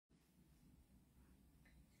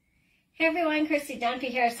Hey everyone, Christy Dunfee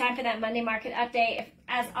here. It's time for that Monday market update.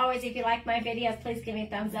 As always, if you like my videos, please give me a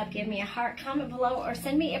thumbs up, give me a heart, comment below, or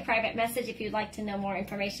send me a private message if you'd like to know more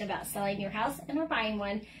information about selling your house and or buying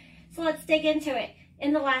one. So let's dig into it.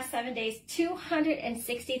 In the last 7 days,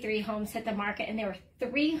 263 homes hit the market and there were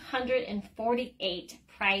 348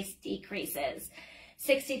 price decreases.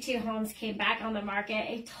 62 homes came back on the market.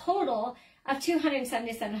 A total of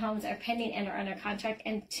 277 homes are pending and are under contract,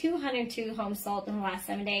 and 202 homes sold in the last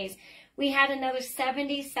 7 days. We had another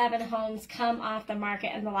 77 homes come off the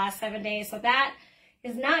market in the last 7 days. So that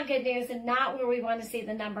is not good news and not where we want to see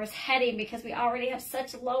the numbers heading, because we already have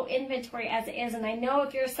such low inventory as it is. And I know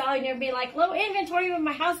if you're selling, you're going to be like, low inventory when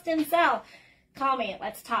my house didn't sell. Call me.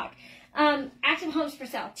 Let's talk. Active homes for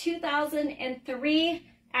sale, 2,003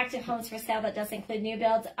 active homes for sale. That does include new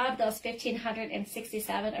builds. Of those,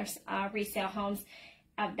 1,567 are resale homes.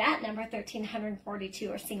 Of that number,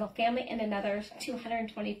 1,342 are single family and another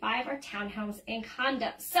 225 are townhomes and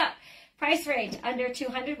condos. So price range under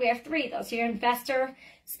 200, we have three. Those are your investor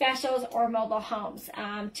specials or mobile homes.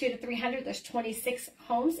 2 to 300, there's 26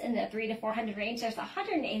 homes. In the 3 to 400 range, there's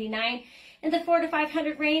 189. In the 4 to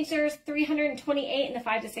 500 range, there's 328. In the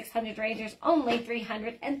 5 to 600 range, there's only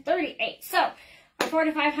 338. So our 4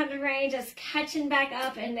 to 500 range is catching back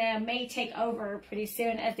up and may take over pretty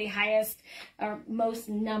soon as the highest or most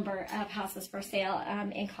number of houses for sale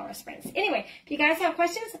in Colorado Springs. Anyway, if you guys have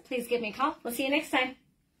questions, please give me a call. We'll see you next time.